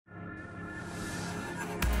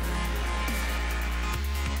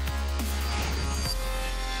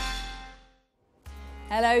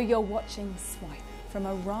Hello, you're watching Swipe from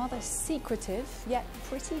a rather secretive yet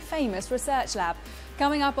pretty famous research lab.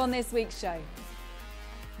 Coming up on this week's show.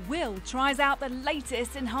 Will tries out the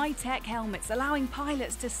latest in high-tech helmets, allowing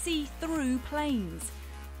pilots to see through planes.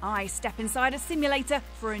 I step inside a simulator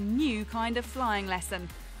for a new kind of flying lesson.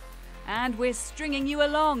 And we're stringing you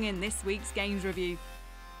along in this week's Games Review.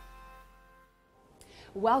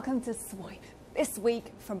 Welcome to Swipe. This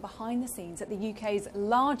week, from behind the scenes at the UK's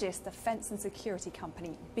largest defence and security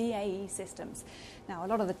company, BAE Systems. Now, a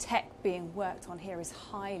lot of the tech being worked on here is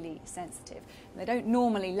highly sensitive. And they don't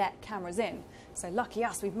normally let cameras in, so lucky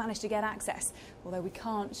us, we've managed to get access, although we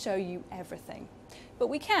can't show you everything. But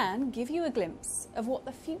we can give you a glimpse of what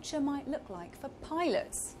the future might look like for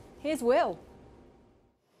pilots. Here's Will.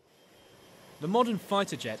 The modern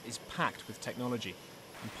fighter jet is packed with technology,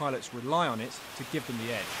 and pilots rely on it to give them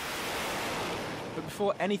the edge. But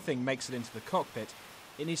before anything makes it into the cockpit,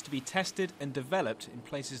 it needs to be tested and developed in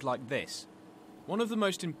places like this. One of the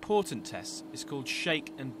most important tests is called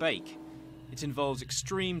shake and bake. It involves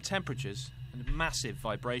extreme temperatures and massive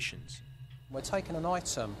vibrations. We're taking an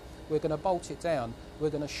item, we're going to bolt it down, we're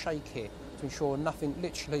going to shake it to ensure nothing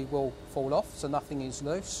literally will fall off, so nothing is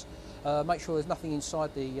loose. Make sure there's nothing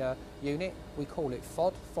inside the unit. We call it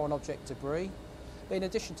FOD, foreign object debris. But in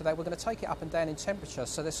addition to that, we're going to take it up and down in temperature,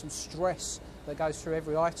 so there's some stress that goes through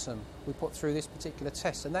every item we put through this particular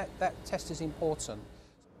test, and that test is important.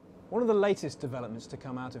 One of the latest developments to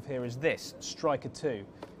come out of here is this, Striker 2.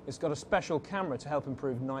 It's got a special camera to help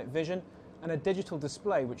improve night vision and a digital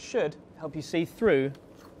display which should help you see through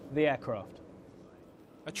the aircraft.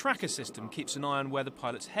 A tracker system keeps an eye on where the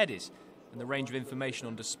pilot's head is, and the range of information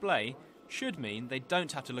on display should mean they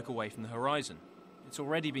don't have to look away from the horizon. It's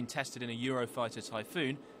already been tested in a Eurofighter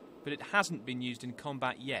Typhoon, but it hasn't been used in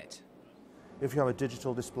combat yet. If you have a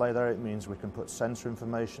digital display there, it means we can put sensor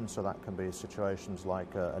information, so that can be situations like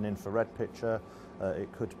an infrared picture, it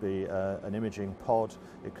could be an imaging pod,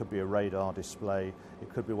 it could be a radar display, it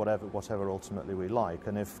could be whatever ultimately we like.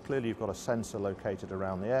 And if clearly you've got a sensor located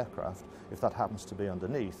around the aircraft, if that happens to be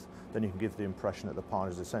underneath, then you can give the impression that the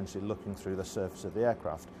pilot is essentially looking through the surface of the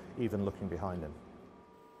aircraft, even looking behind him.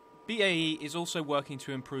 BAE is also working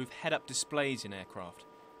to improve head-up displays in aircraft.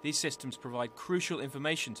 These systems provide crucial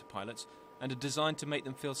information to pilots and are designed to make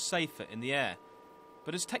them feel safer in the air.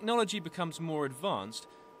 But as technology becomes more advanced,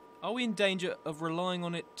 are we in danger of relying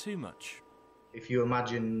on it too much? If you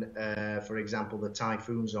imagine, for example, the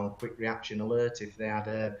Typhoons on Quick Reaction Alert, if they had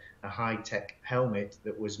a high-tech helmet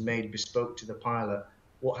that was made bespoke to the pilot,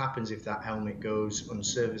 what happens if that helmet goes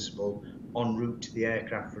unserviceable en route to the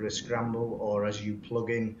aircraft for a scramble, or as you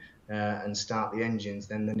plug in and start the engines,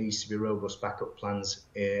 then there needs to be robust backup plans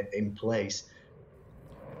in place.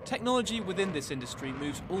 Technology within this industry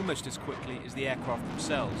moves almost as quickly as the aircraft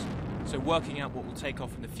themselves, so working out what will take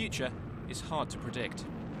off in the future is hard to predict.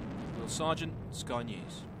 Will Sargent, Sky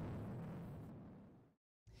News.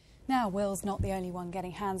 Now, Will's not the only one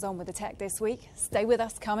getting hands-on with the tech this week. Stay with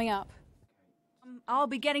us coming up. I'll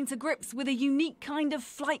be getting to grips with a unique kind of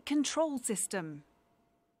flight control system.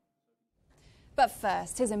 But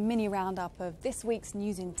first, here's a mini roundup of this week's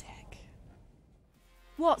news in tech.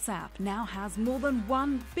 WhatsApp now has more than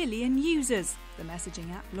 1 billion users. The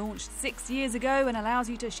messaging app launched 6 years ago and allows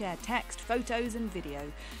you to share text, photos and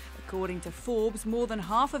video. According to Forbes, more than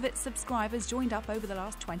half of its subscribers joined up over the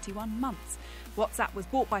last 21 months. WhatsApp was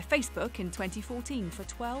bought by Facebook in 2014 for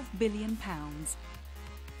 £12 billion.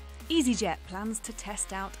 EasyJet plans to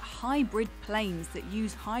test out hybrid planes that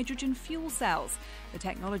use hydrogen fuel cells. The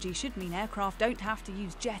technology should mean aircraft don't have to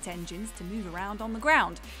use jet engines to move around on the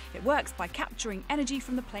ground. It works by capturing energy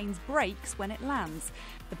from the plane's brakes when it lands.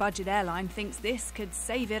 The budget airline thinks this could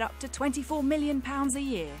save it up to £24 million a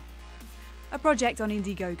year. A project on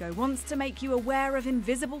Indiegogo wants to make you aware of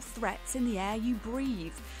invisible threats in the air you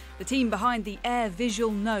breathe. The team behind the Air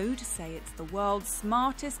Visual Node say it's the world's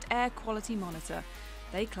smartest air quality monitor.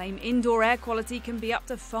 They claim indoor air quality can be up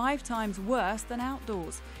to 5 times worse than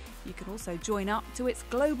outdoors. You can also join up to its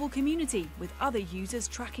global community with other users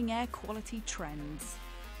tracking air quality trends.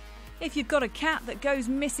 If you've got a cat that goes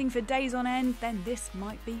missing for days on end, then this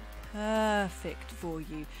might be perfect for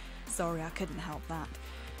you. Sorry, I couldn't help that.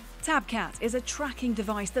 TabCat is a tracking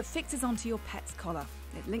device that fixes onto your pet's collar.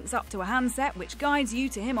 It links up to a handset which guides you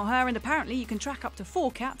to him or her, and apparently you can track up to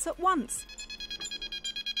 4 cats at once.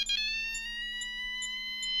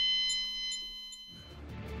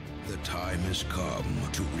 The time has come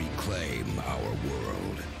to reclaim our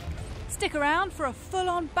world. Stick around for a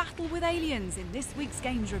full-on battle with aliens in this week's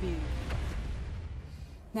Games Review.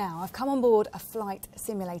 Now, I've come on board a flight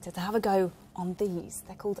simulator to have a go on these.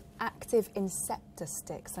 They're called active inceptor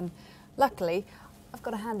sticks, and luckily I've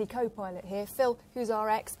got a handy co-pilot here, Phil, who's our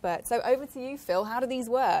expert. So over to you, Phil. How do these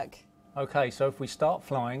work? Okay, so if we start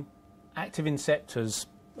flying, active inceptors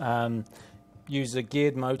use a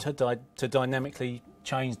geared motor to dynamically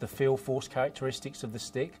change the feel force characteristics of the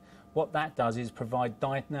stick. What that does is provide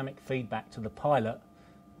dynamic feedback to the pilot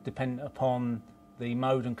dependent upon the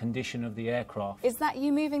mode and condition of the aircraft. Is that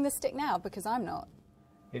you moving the stick now? Because I'm not.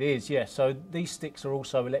 It is, yes. So these sticks are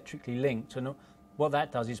also electrically linked, and what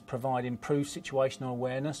that does is provide improved situational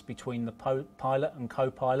awareness between the pilot and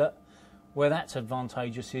co-pilot. Where that's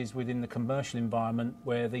advantageous is within the commercial environment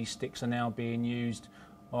where these sticks are now being used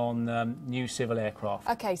on new civil aircraft.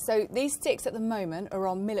 OK, so these sticks at the moment are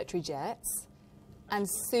on military jets and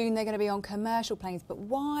soon they're going to be on commercial planes. But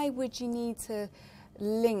why would you need to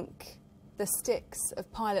link the sticks of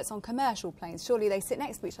pilots on commercial planes? Surely they sit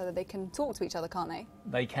next to each other, they can talk to each other, can't they?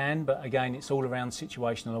 They can, but again, it's all around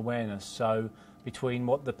situational awareness. So between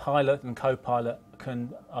what the pilot and co-pilot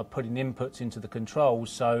are putting inputs into the controls,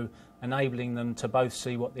 so enabling them to both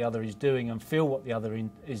see what the other is doing and feel what the other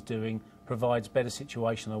is doing provides better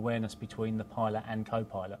situational awareness between the pilot and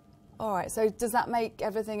co-pilot. All right, so does that make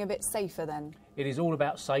everything a bit safer then? It is all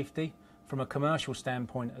about safety. From a commercial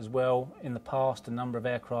standpoint as well, in the past a number of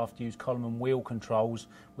aircraft use column and wheel controls,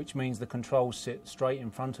 which means the controls sit straight in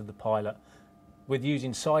front of the pilot. With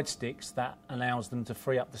using side sticks, that allows them to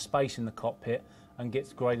free up the space in the cockpit and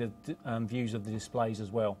gets greater views of the displays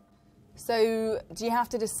as well. So do you have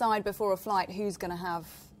to decide before a flight who's going to have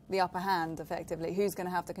the upper hand, effectively? Who's going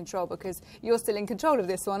to have the control? Because you're still in control of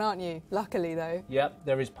this one, aren't you? Luckily, though. Yep,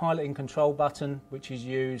 there is pilot in control button, which is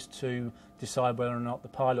used to decide whether or not the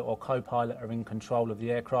pilot or co-pilot are in control of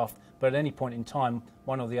the aircraft. But at any point in time,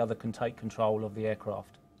 one or the other can take control of the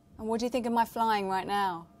aircraft. And what do you think of my flying right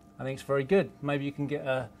now? I think it's very good. Maybe you can get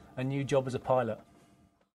a new job as a pilot.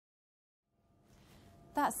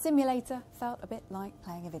 That simulator felt a bit like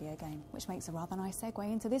playing a video game, which makes a rather nice segue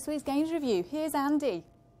into this week's Games Review. Here's Andy.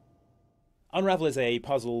 Unravel is a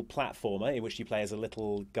puzzle platformer in which you play as a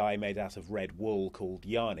little guy made out of red wool called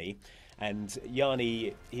Yarny. And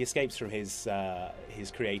Yarny, he escapes from his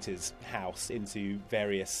creator's house into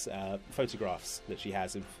various photographs that she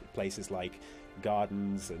has of places like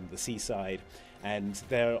gardens and the seaside. And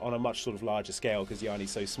they're on a much sort of larger scale because Yarny's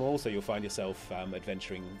so small, so you'll find yourself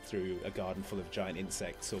adventuring through a garden full of giant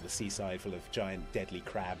insects or the seaside full of giant deadly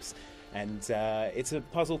crabs. And it's a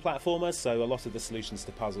puzzle platformer, so a lot of the solutions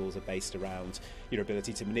to puzzles are based around your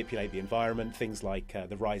ability to manipulate the environment. Things like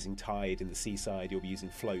the rising tide in the seaside, you'll be using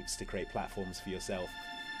floats to create platforms for yourself.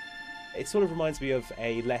 It sort of reminds me of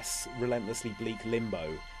a less relentlessly bleak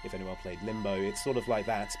Limbo, if anyone played Limbo. It's sort of like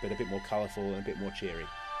that, but a bit more colourful and a bit more cheery.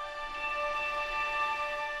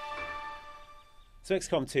 So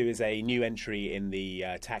XCOM 2 is a new entry in the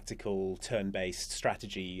tactical turn-based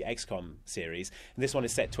strategy XCOM series. And this one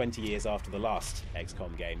is set 20 years after the last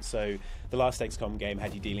XCOM game. So the last XCOM game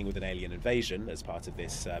had you dealing with an alien invasion as part of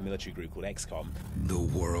this military group called XCOM. The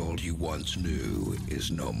world you once knew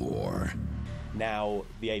is no more. Now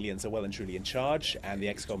the aliens are well and truly in charge, and the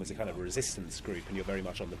XCOM is a kind of a resistance group, and you're very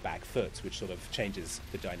much on the back foot, which sort of changes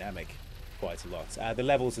the dynamic quite a lot. The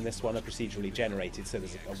levels in this one are procedurally generated, so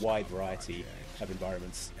there's a wide variety of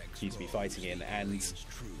environments for you to be fighting in, and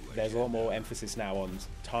there's a lot more emphasis now on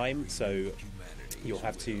time, so you'll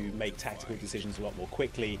have to make tactical decisions a lot more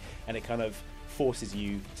quickly, and it kind of forces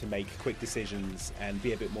you to make quick decisions and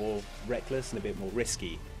be a bit more reckless and a bit more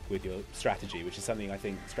risky with your strategy, which is something I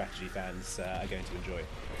think strategy fans are going to enjoy.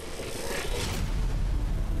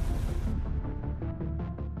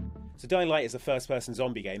 So Dying Light is a first-person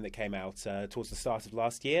zombie game that came out towards the start of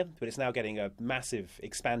last year, but it's now getting a massive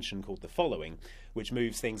expansion called The Following, which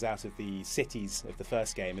moves things out of the cities of the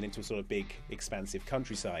first game and into a sort of big, expansive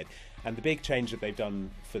countryside. And the big change that they've done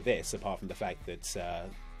for this, apart from the fact that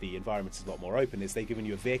the environment is a lot more open, is they've given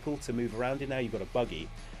you a vehicle to move around in now. You've got a buggy,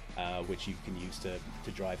 which you can use to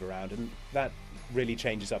drive around, and that really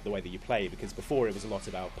changes up the way that you play, because before it was a lot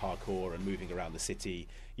about parkour and moving around the city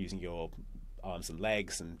using your arms and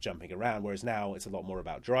legs and jumping around, whereas now it's a lot more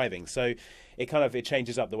about driving. So it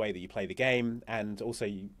changes up the way that you play the game, and also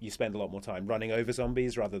you spend a lot more time running over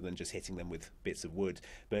zombies rather than just hitting them with bits of wood.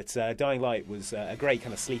 But Dying Light was a great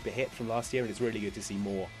kind of sleeper hit from last year, and it's really good to see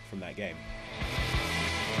more from that game.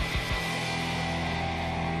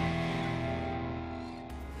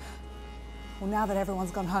 Well, now that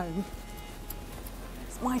everyone's gone home,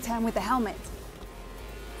 it's my turn with the helmet.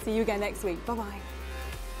 See you again next week. Bye-bye.